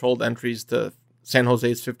 87 controlled entries to San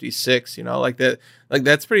Jose's 56.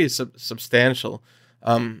 That's pretty substantial.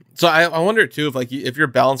 So I wonder too if you're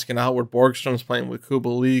balancing out where Borgstrom's playing with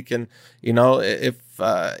Kubalik, and if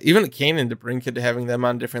even Kane and DeBrincat, having them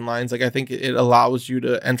on different lines, I think it allows you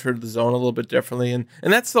to enter the zone a little bit differently, and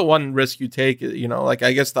that's the one risk you take.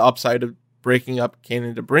 I guess the upside of breaking up Kane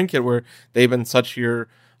and DeBrincat, where they've been such your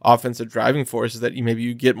offensive driving force, is that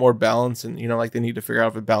you get more balance, and they need to figure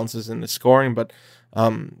out if it balances into scoring, but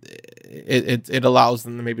it allows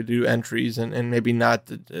them to maybe do entries and maybe not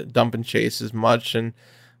dump and chase as much, and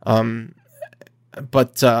I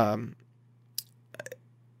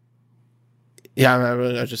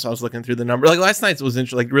was looking through the number. Like last night's was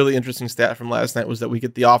really interesting stat from last night was that we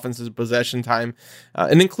get the offensive possession time,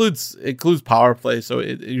 and includes power play, so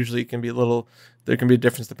it usually can be a little. There can be a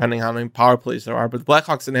difference depending on how many power plays there are. But the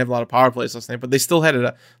Blackhawks didn't have a lot of power plays last night, but they still had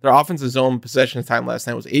their offensive zone possession time last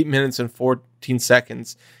night was 8 minutes and 14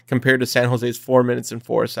 seconds compared to San Jose's 4 minutes and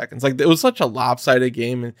 4 seconds. It was such a lopsided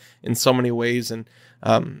game in so many ways. And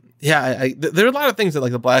there are a lot of things that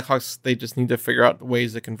the Blackhawks, they just need to figure out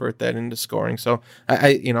ways to convert that into scoring. So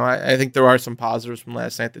I think there are some positives from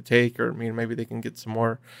last night to take, or maybe they can get some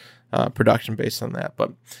more production based on that.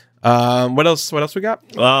 But what else we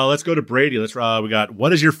got? Let's go to Brady. We got,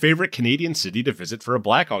 what is your favorite Canadian city to visit for a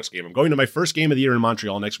Blackhawks game? I'm going to my first game of the year in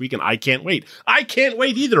Montreal next week, and I can't wait. I can't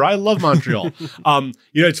wait either. I love Montreal.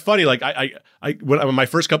 It's funny. When my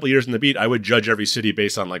first couple of years in the beat, I would judge every city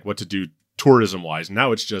based on what to do tourism wise.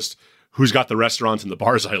 Now it's just who's got the restaurants and the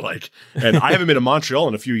bars I like. And I haven't been to Montreal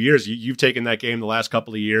in a few years. You've taken that game the last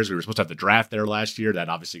couple of years. We were supposed to have the draft there last year. That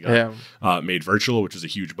obviously got made virtual, which is a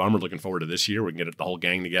huge bummer. Looking forward to this year. We can get the whole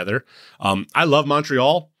gang together. I love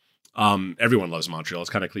Montreal. Everyone loves Montreal. It's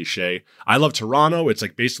kind of cliche. I love Toronto. It's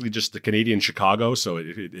basically just the Canadian Chicago. So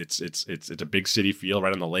it's a big city feel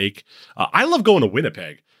right on the lake. I love going to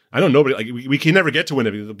Winnipeg. I know nobody, like, we can never get to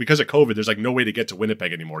Winnipeg because of COVID. There's like no way to get to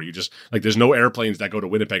Winnipeg anymore. You just, like, there's no airplanes that go to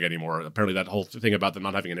Winnipeg anymore. Apparently that whole thing about them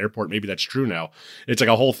not having an airport, maybe that's true now. It's like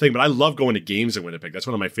a whole thing, but I love going to games in Winnipeg. That's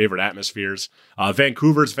one of my favorite atmospheres.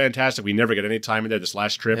 Vancouver's fantastic. We never get any time in there. This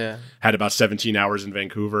last trip had about 17 hours in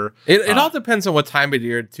Vancouver. It all depends on what time of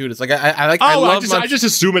year too. It's like, I just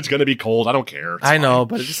assume it's going to be cold. I don't care. I know,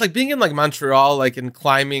 but it's just like being in like Montreal, like, and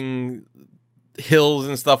climbing hills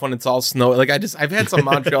and stuff when it's all snow. Like, I've had some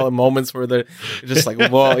Montreal moments where they're just like,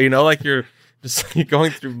 whoa, you know, like you're just like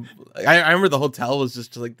going through. I remember the hotel was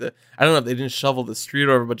just like I don't know if they didn't shovel the street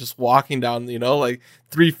over, but just walking down, you know, like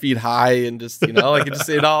 3 feet high and just, you know, like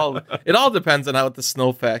it all depends on what the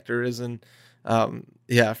snow factor is. And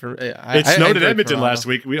it snowed in Edmonton last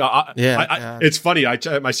week. It's funny. I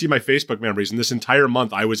see my Facebook memories, and this entire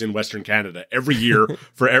month I was in Western Canada every year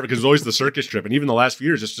forever because it was always the circus trip. And even the last few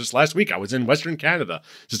years, just last week, I was in Western Canada.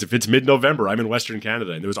 Just if it's mid-November, I'm in Western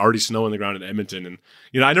Canada, and there was already snow on the ground in Edmonton. And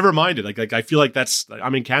you know, I never minded. Like I feel like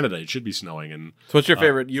I'm in Canada. It should be snowing. And so, what's your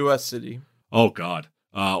favorite U.S. city? Oh God.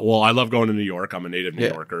 Well, I love going to New York. I'm a native New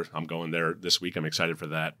Yorker. I'm going there this week. I'm excited for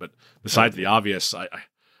that. But besides the obvious,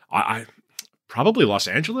 I probably Los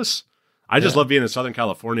Angeles. I just love being in Southern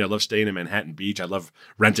California. I love staying in Manhattan Beach. I love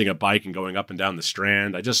renting a bike and going up and down the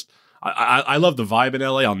Strand. I love the vibe in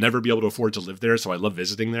LA. I'll never be able to afford to live there, so I love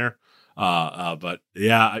visiting there. But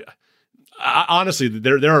yeah, I honestly,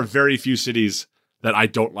 there are very few cities that I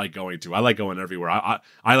don't like going to. I like going everywhere. I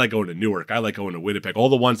like going to Newark. I like going to Winnipeg. All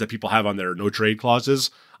the ones that people have on their no trade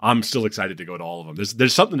clauses, I'm still excited to go to all of them.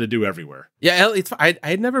 There's something to do everywhere. Yeah, I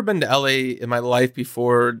had never been to LA in my life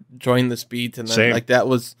before joining this beat, and then Same. that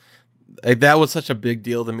was such a big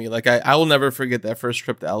deal to me. Like I will never forget that first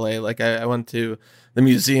trip to LA. Like I went to the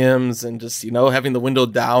museums and just, you know, having the window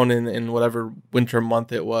down in whatever winter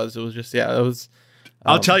month it was. It was just it was.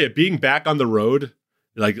 I'll tell you, being back on the road.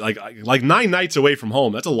 Like 9 nights away from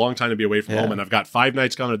home. That's a long time to be away from home. And I've got 5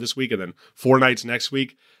 nights coming this week and then 4 nights next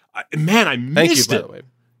week. I missed it. By the way.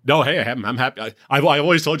 No, hey, I'm happy. I've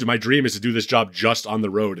always told you my dream is to do this job just on the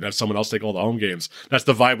road and have someone else take all the home games. That's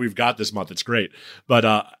the vibe we've got this month. It's great. But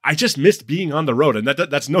I just missed being on the road. And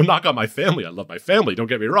that's no knock on my family. I love my family. Don't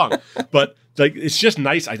get me wrong. But like, it's just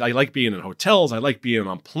nice. I like being in hotels. I like being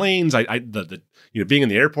on planes. Being in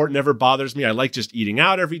the airport never bothers me. I like just eating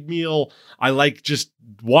out every meal. I like just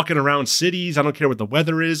walking around cities. I don't care what the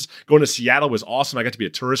weather is. Going to Seattle was awesome. I got to be a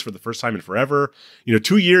tourist for the first time in forever.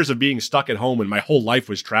 2 years of being stuck at home and my whole life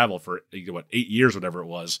was travel for 8 years, whatever it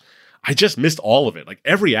was. I just missed all of it, like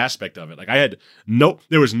every aspect of it. Like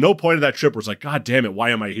there was no point of that trip where it's like, God damn it, why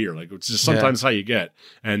am I here? Like, it's just sometimes how you get.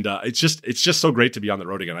 And it's just so great to be on the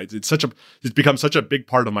road again. It's become such a big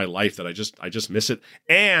part of my life that I just miss it.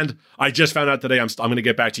 And I just found out today I'm going to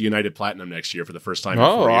get back to United Platinum next year for the first time in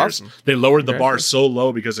 4 years. They lowered the bar so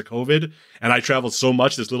low because of COVID, and I traveled so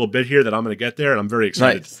much this little bit here that I'm going to get there, and I'm very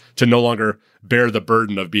excited to no longer bear the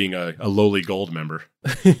burden of being a lowly gold member.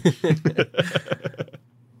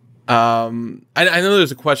 I know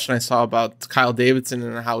there's a question I saw about Kyle Davidson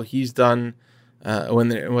and how he's done.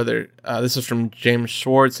 This is from James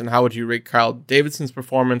Schwartz, and how would you rate Kyle Davidson's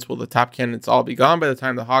performance? Will the top candidates all be gone by the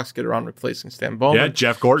time the Hawks get around replacing Stan Bowman? Yeah,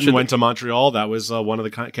 Jeff Gorton went to Montreal. That was one of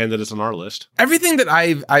the candidates on our list. Everything that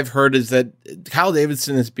I've heard is that Kyle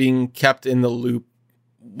Davidson is being kept in the loop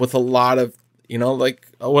with a lot of,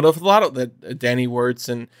 that Danny Wirtz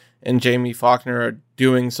and Jamie Faulkner are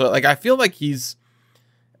doing. So, like, I feel like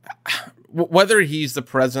whether he's the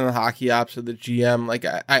president of hockey ops or the GM, like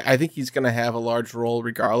I think he's going to have a large role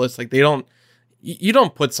regardless. Like you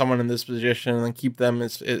don't put someone in this position and keep them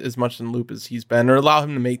as much in loop as he's been, or allow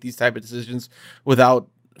him to make these type of decisions without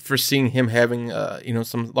foreseeing him having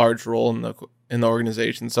some large role in the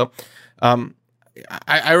organization. So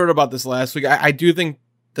I wrote about this last week. I do think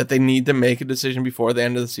that they need to make a decision before the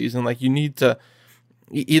end of the season. Like, you need to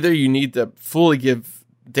fully give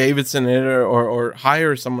Davidson it or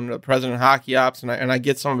hire someone, the president of hockey ops, and I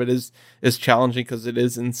get some of it is challenging because it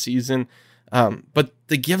is in season, but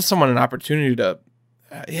to give someone an opportunity to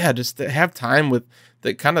just to have time with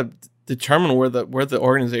the kind of determine where the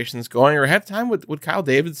organization is going, or have time with Kyle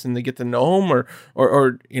Davidson to get to know him,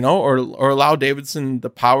 or allow Davidson the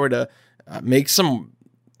power to make some,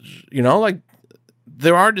 like,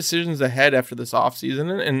 there are decisions ahead after this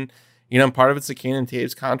offseason, and part of it's the Kane and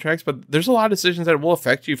Taves contracts, but there's a lot of decisions that will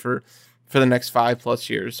affect you for the next 5+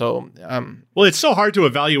 years. So, well, it's so hard to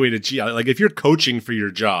evaluate a GM. Like, if you're coaching for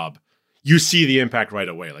your job, you see the impact right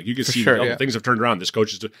away. Like you can see things have turned around. This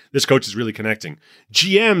coach is really connecting.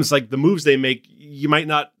 GMs, like the moves they make, you might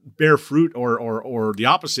not bear fruit or the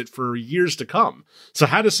opposite for years to come. So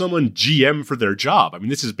how does someone GM for their job? I mean,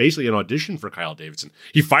 this is basically an audition for Kyle Davidson.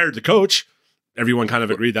 He fired the coach. Everyone kind of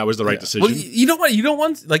agreed that was the right decision. Well, you know what? You don't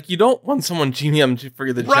want someone GM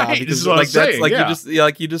for the job because this is what I'm saying,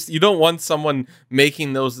 you don't want someone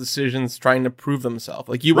making those decisions trying to prove themselves.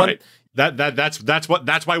 Like you want.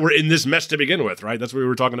 That's why we're in this mess to begin with, right? That's what we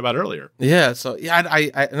were talking about earlier. Yeah. So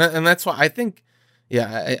and that's why I think,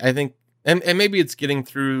 I think, and maybe it's getting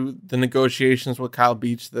through the negotiations with Kyle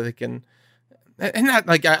Beach that they can, and not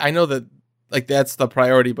like I know that like that's the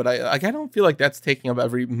priority, but I don't feel like that's taking up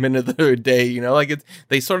every minute of the day. You know, like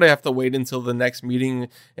they sort of have to wait until the next meeting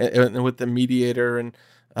with the mediator and.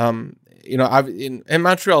 You know, and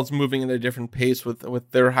Montreal's moving at a different pace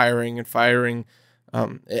with their hiring and firing.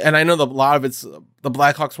 And I know that a lot of it's the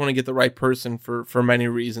Blackhawks want to get the right person for many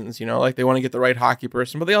reasons, you know, like they want to get the right hockey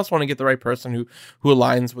person, but they also want to get the right person who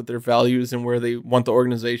aligns with their values and where they want the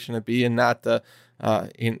organization to be and not to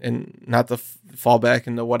fall back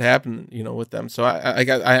into what happened, you know, with them. So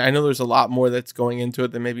I know there's a lot more that's going into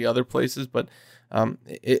it than maybe other places, but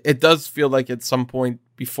it does feel like at some point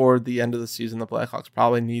before the end of the season, the Blackhawks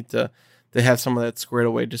probably need to have some of that squared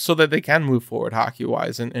away just so that they can move forward hockey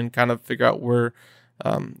wise and kind of figure out where,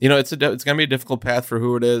 you know, it's going to be a difficult path for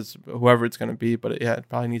whoever it's going to be, but it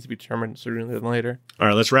probably needs to be determined sooner than later. All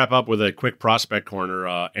right, let's wrap up with a quick prospect corner.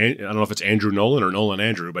 I don't know if it's Andrew Nolan or Nolan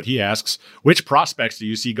Andrew, but he asks, which prospects do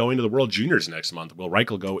you see going to the World Juniors next month? Will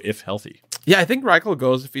Reichel go if healthy? Yeah, I think Reichel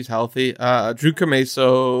goes if he's healthy. Drew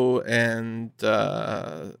Commesso and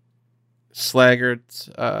Slaggert,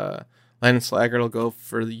 Landon Slaggert will go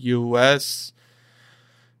for the U.S.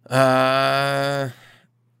 Colton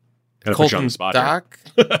Dock.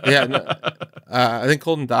 I think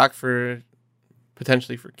Colton Dock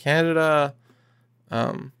potentially for Canada.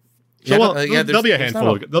 There'll be a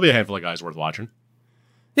handful of guys worth watching.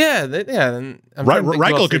 Yeah.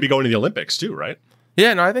 Reichel could be going to the Olympics too, right?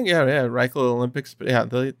 Yeah, no, I think Reichel Olympics, but yeah,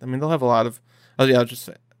 they'll have a lot of. I was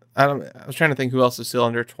trying to think who else is still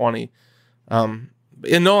under 20.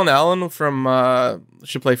 And Nolan Allen from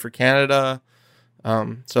should play for Canada.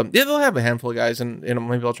 So yeah, they'll have a handful of guys, and you know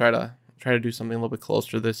maybe they'll try to do something a little bit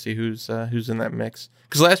closer to this, see who's in that mix.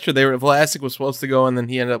 Because last year Vlasic was supposed to go, and then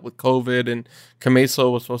he ended up with COVID, and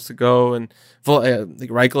Commesso was supposed to go, and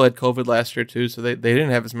Reichel had COVID last year too, so they didn't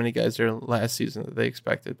have as many guys there last season that they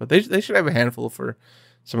expected. But they should have a handful for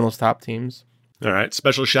some of those top teams. All right.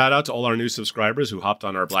 Special shout out to all our new subscribers who hopped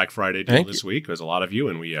on our Black Friday deal this week. There's a lot of you,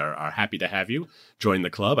 and we are happy to have you join the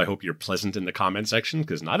club. I hope you're pleasant in the comment section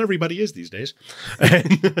because not everybody is these days.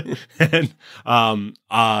 and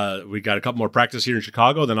we got a couple more practice here in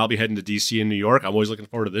Chicago. Then I'll be heading to DC and New York. I'm always looking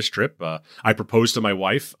forward to this trip. I proposed to my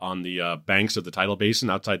wife on the banks of the Tidal Basin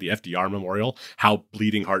outside the FDR Memorial. How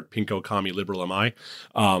bleeding heart, pinko, commie, liberal am I?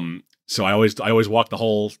 So I always walk the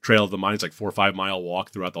whole Trail of the Monuments, like 4 or 5 mile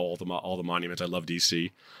walk throughout all the monuments. I love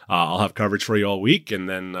DC. I'll have coverage for you all week, and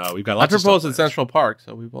then we've got lots of stuff. I proposed at Central Park,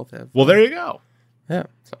 so we both have. Well, there you go. Yeah.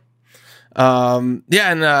 So,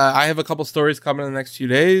 and I have a couple stories coming in the next few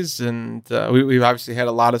days, and we've obviously had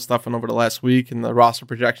a lot of stuff over the last week, and the roster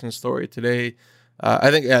projection story today.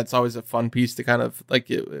 I think it's always a fun piece to kind of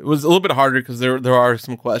like it was a little bit harder because there are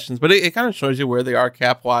some questions, but it kind of shows you where they are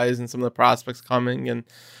cap wise and some of the prospects coming and.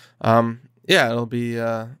 It'll be,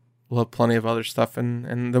 we'll have plenty of other stuff and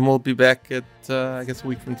then we'll be back at, I guess a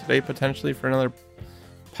week from today, potentially for another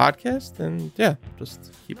podcast and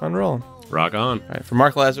just keep on rolling. Rock on. All right. For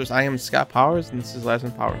Mark Lazarus, I am Scott Powers and this is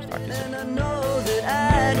Lazarus Powers. Talk to you soon. And I know that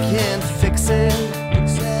I can't fix it.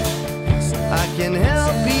 I can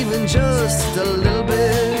help even just a little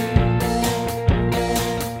bit.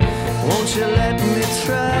 Won't you let